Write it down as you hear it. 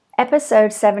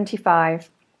Episode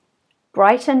 75.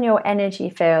 Brighten your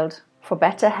energy field for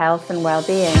better health and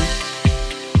well-being.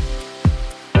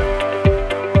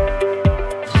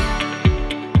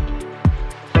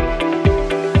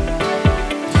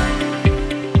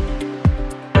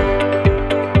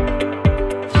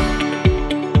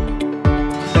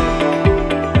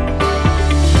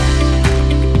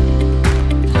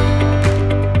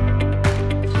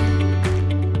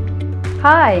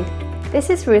 Hi, this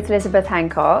is Ruth Elizabeth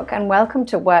Hancock and welcome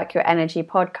to Work Your Energy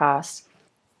podcast.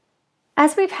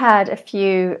 As we've had a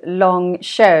few long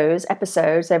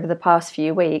episodes over the past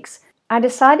few weeks, I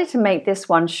decided to make this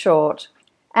one short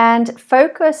and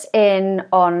focus in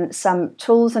on some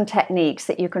tools and techniques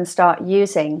that you can start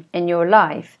using in your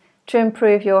life to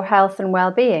improve your health and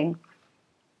well-being.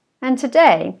 And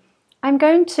today, I'm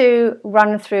going to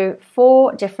run through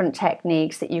 4 different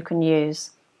techniques that you can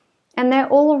use. And they're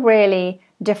all really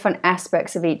different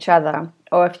aspects of each other,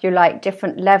 or if you like,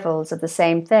 different levels of the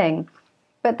same thing,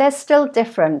 but they're still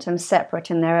different and separate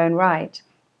in their own right.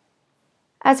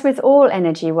 As with all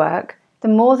energy work, the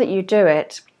more that you do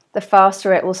it, the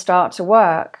faster it will start to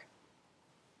work.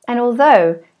 And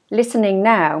although listening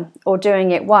now or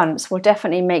doing it once will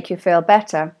definitely make you feel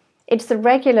better, it's the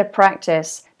regular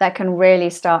practice that can really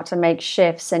start to make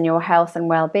shifts in your health and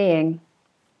well-being.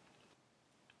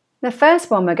 The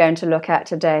first one we're going to look at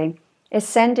today is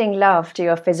sending love to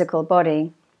your physical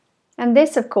body. And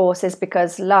this, of course, is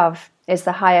because love is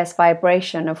the highest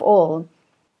vibration of all.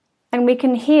 And we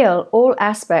can heal all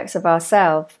aspects of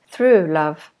ourselves through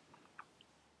love.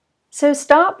 So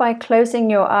start by closing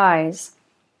your eyes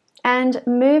and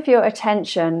move your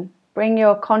attention, bring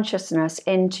your consciousness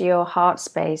into your heart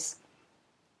space.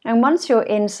 And once you're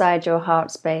inside your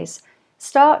heart space,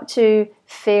 start to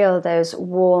feel those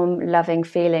warm, loving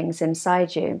feelings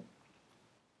inside you.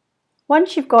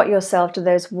 Once you've got yourself to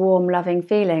those warm, loving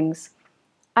feelings,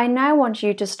 I now want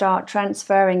you to start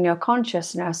transferring your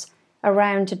consciousness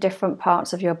around to different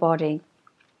parts of your body.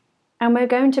 And we're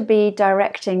going to be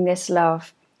directing this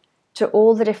love to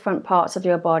all the different parts of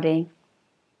your body.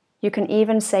 You can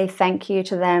even say thank you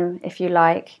to them if you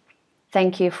like.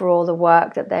 Thank you for all the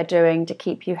work that they're doing to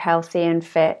keep you healthy and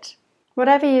fit.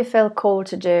 Whatever you feel called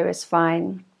to do is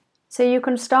fine. So you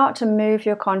can start to move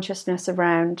your consciousness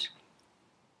around.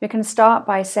 We can start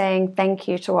by saying thank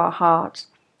you to our heart,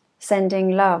 sending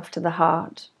love to the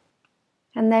heart.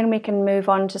 And then we can move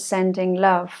on to sending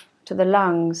love to the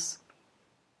lungs.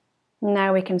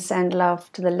 Now we can send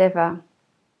love to the liver,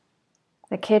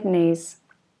 the kidneys,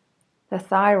 the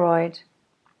thyroid,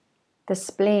 the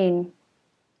spleen,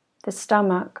 the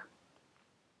stomach,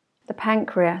 the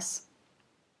pancreas,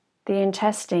 the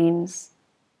intestines,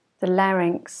 the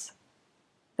larynx,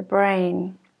 the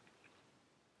brain,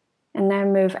 and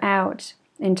then move out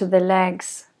into the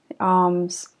legs, the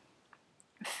arms,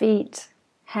 feet,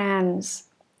 hands,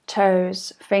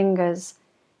 toes, fingers,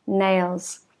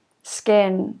 nails,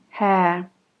 skin, hair.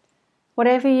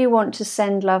 Whatever you want to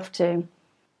send love to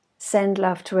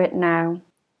it now.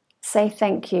 Say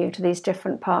thank you to these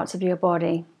different parts of your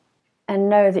body. And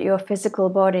know that your physical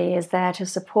body is there to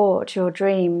support your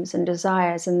dreams and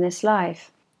desires in this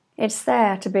life. It's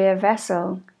there to be a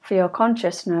vessel for your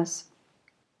consciousness.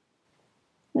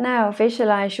 Now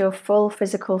visualize your full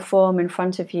physical form in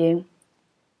front of you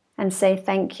and say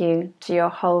thank you to your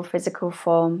whole physical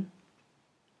form.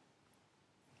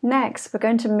 Next, we're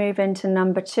going to move into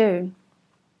number 2,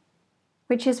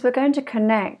 which is we're going to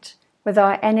connect with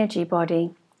our energy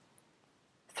body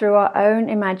through our own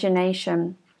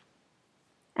imagination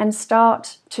and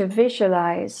start to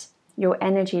visualize your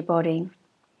energy body.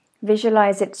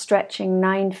 Visualize it stretching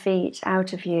 9 feet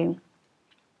out of you.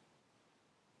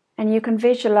 And you can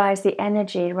visualize the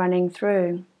energy running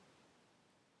through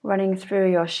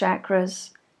your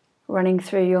chakras, running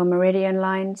through your meridian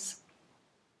lines,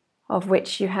 of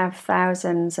which you have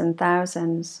thousands and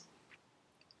thousands.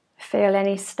 Feel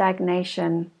any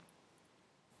stagnation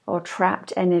or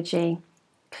trapped energy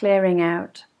clearing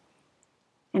out,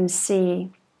 and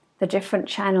see the different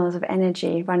channels of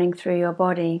energy running through your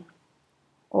body,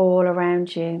 all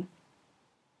around you.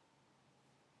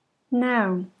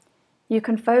 Now, you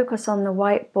can focus on the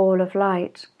white ball of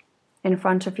light in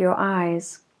front of your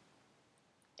eyes,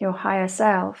 your higher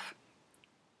self,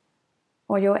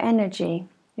 or your energy,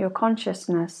 your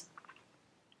consciousness,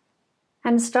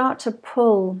 and start to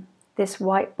pull this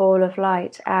white ball of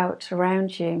light out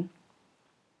around you.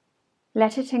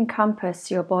 Let it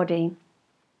encompass your body,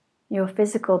 your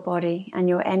physical body and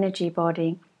your energy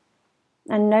body,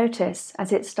 and notice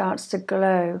as it starts to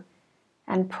glow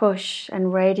and push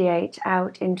and radiate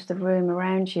out into the room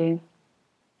around you.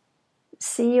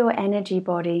 see your energy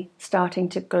body starting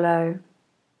to glow.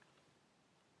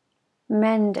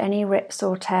 Mend any rips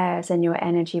or tears in your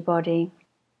energy body,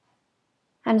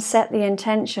 and set the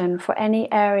intention for any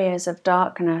areas of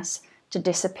darkness to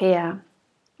disappear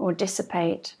or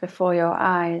dissipate before your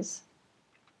eyes.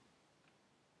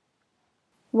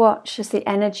 Watch as the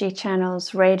energy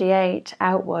channels radiate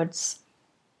outwards,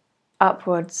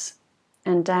 upwards,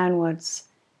 and downwards,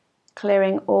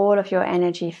 clearing all of your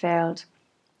energy field,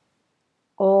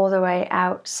 all the way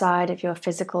outside of your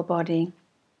physical body.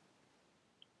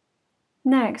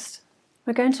 Next,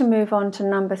 we're going to move on to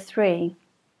number 3,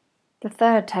 the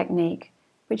third technique,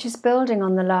 which is building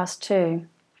on the last 2.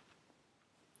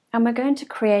 And we're going to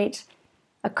create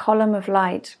a column of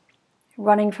light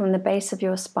running from the base of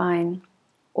your spine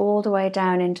all the way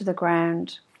down into the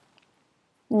ground.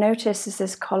 Notice as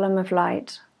this column of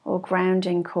light or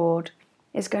grounding cord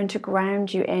is going to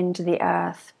ground you into the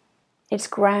earth. It's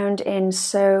ground in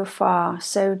so far,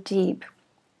 so deep,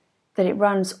 that it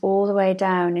runs all the way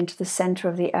down into the center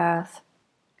of the earth.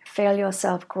 Feel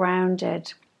yourself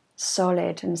grounded,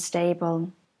 solid and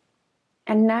stable.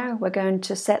 And now we're going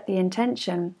to set the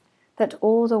intention that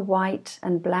all the white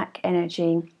and black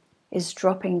energy is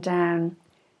dropping down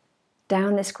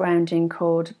this grounding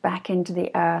cord back into the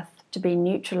earth to be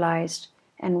neutralized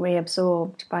and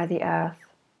reabsorbed by the earth.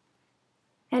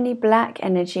 Any black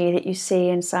energy that you see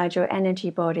inside your energy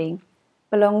body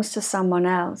belongs to someone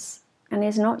else and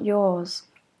is not yours,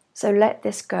 so let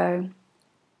this go.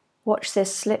 Watch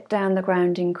this slip down the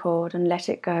grounding cord and let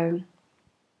it go.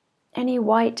 Any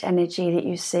white energy that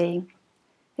you see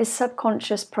is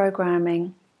subconscious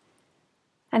programming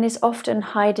and is often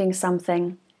hiding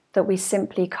something that we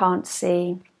simply can't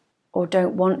see or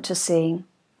don't want to see.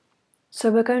 So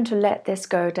we're going to let this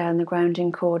go down the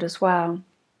grounding cord as well.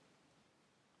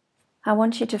 I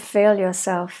want you to feel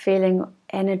yourself feeling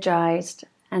energized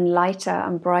and lighter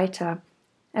and brighter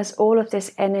as all of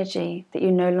this energy that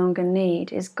you no longer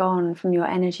need is gone from your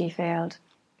energy field.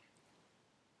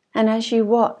 And as you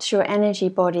watch your energy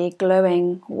body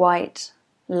glowing white,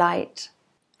 light,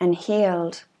 and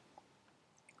healed,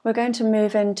 we're going to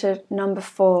move into number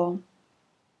 4.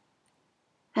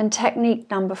 And technique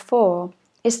number 4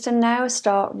 is to now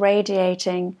start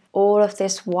radiating all of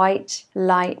this white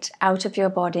light out of your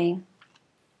body.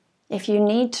 If you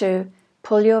need to,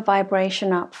 pull your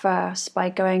vibration up first by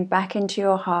going back into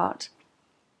your heart.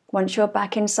 Once you're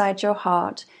back inside your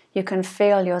heart, you can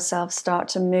feel yourself start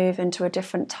to move into a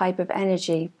different type of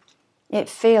energy. It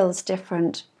feels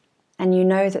different, and you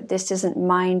know that this isn't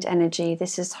mind energy,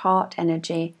 this is heart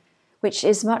energy, which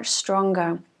is much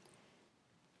stronger.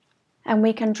 And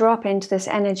we can drop into this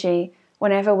energy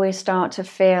whenever we start to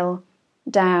feel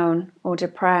down or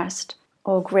depressed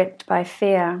or gripped by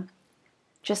fear.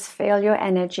 Just feel your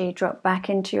energy drop back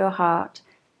into your heart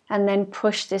and then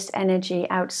push this energy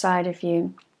outside of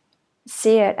you.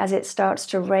 See it as it starts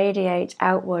to radiate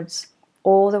outwards,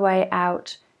 all the way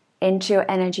out into your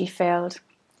energy field,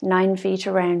 9 feet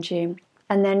around you,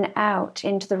 and then out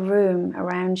into the room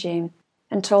around you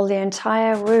until the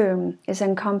entire room is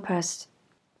encompassed.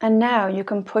 And now you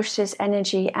can push this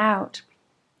energy out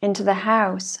into the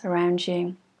house around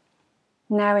you,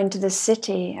 now into the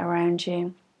city around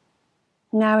you,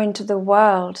 now into the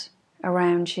world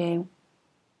around you,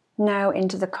 now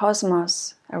into the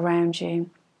cosmos around you,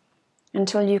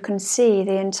 until you can see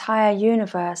the entire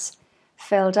universe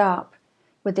filled up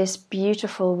with this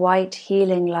beautiful white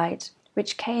healing light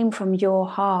which came from your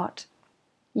heart.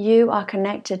 You are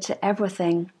connected to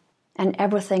everything, and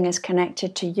everything is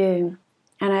connected to you.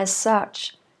 And as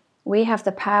such, we have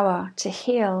the power to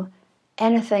heal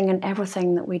anything and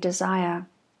everything that we desire.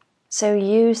 So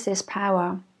use this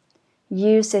power,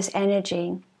 use this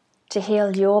energy to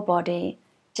heal your body,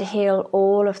 to heal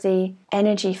all of the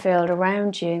energy field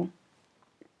around you,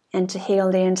 and to heal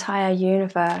the entire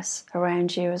universe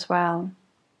around you as well.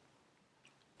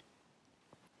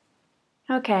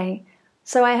 Okay,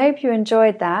 so I hope you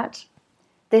enjoyed that.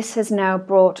 This has now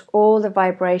brought all the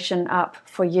vibration up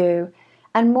for you,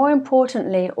 and more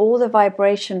importantly, all the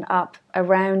vibration up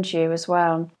around you as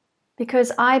well.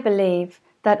 Because I believe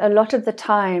that a lot of the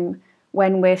time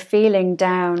when we're feeling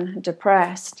down,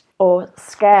 depressed, or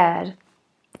scared,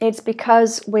 it's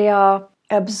because we are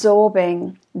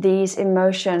absorbing these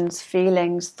emotions,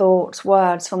 feelings, thoughts,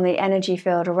 words from the energy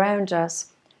field around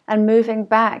us and moving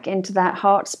back into that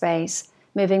heart space,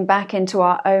 moving back into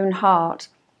our own heart,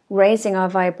 raising our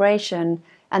vibration,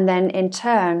 and then in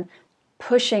turn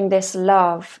pushing this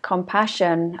love,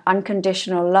 compassion,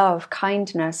 unconditional love,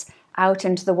 kindness out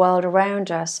into the world around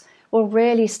us will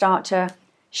really start to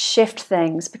shift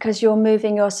things, because you're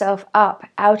moving yourself up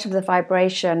out of the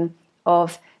vibration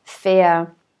of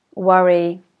fear,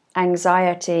 worry,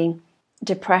 anxiety,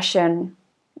 depression,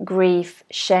 grief,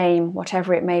 shame,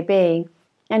 whatever it may be.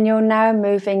 And you're now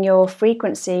moving your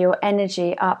frequency, your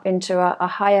energy up into a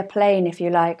higher plane, if you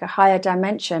like, a higher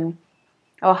dimension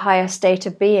or higher state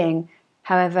of being,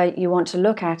 however you want to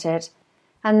look at it.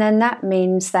 And then that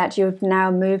means that you've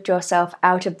now moved yourself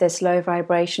out of this low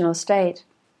vibrational state.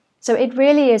 So it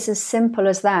really is as simple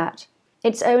as that.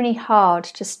 It's only hard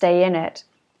to stay in it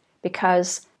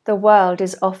because the world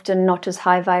is often not as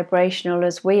high vibrational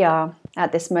as we are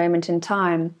at this moment in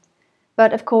time.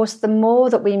 But of course, the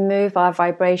more that we move our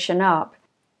vibration up,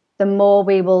 the more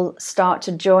we will start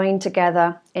to join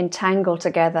together, entangle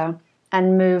together,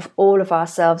 and move all of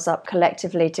ourselves up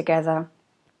collectively together.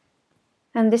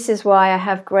 And this is why I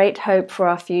have great hope for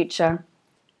our future.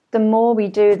 The more we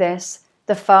do this,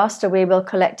 the faster we will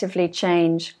collectively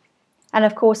change. And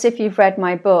of course, if you've read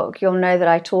my book, you'll know that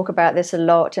I talk about this a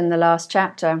lot in the last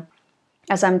chapter,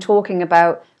 as I'm talking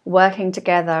about working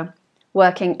together,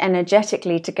 working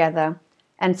energetically together,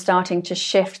 and starting to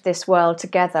shift this world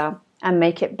together and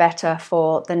make it better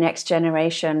for the next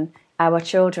generation, our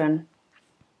children.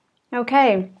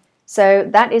 Okay, so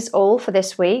that is all for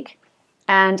this week,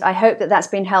 and I hope that that's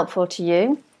been helpful to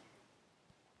you.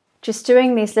 Just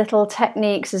doing these little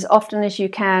techniques as often as you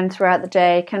can throughout the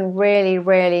day can really,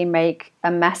 really make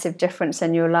a massive difference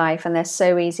in your life, and they're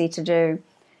so easy to do.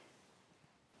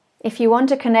 If you want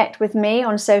to connect with me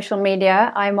on social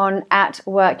media, I'm on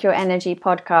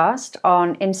 @WorkYourEnergyPodcast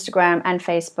on Instagram and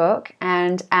Facebook,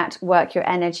 and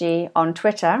 @WorkYourEnergy on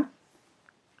Twitter.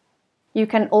 You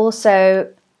can also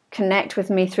connect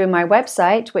with me through my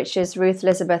website, which is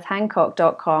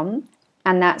ruthelizabethhancock.com,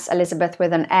 and that's Elizabeth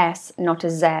with an S, not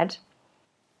a Z.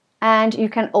 And you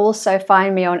can also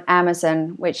find me on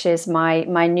Amazon, which is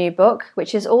my new book,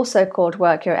 which is also called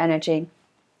Work Your Energy.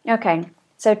 Okay.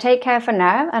 So take care for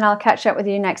now, and I'll catch up with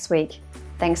you next week.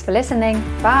 Thanks for listening.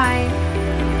 Bye.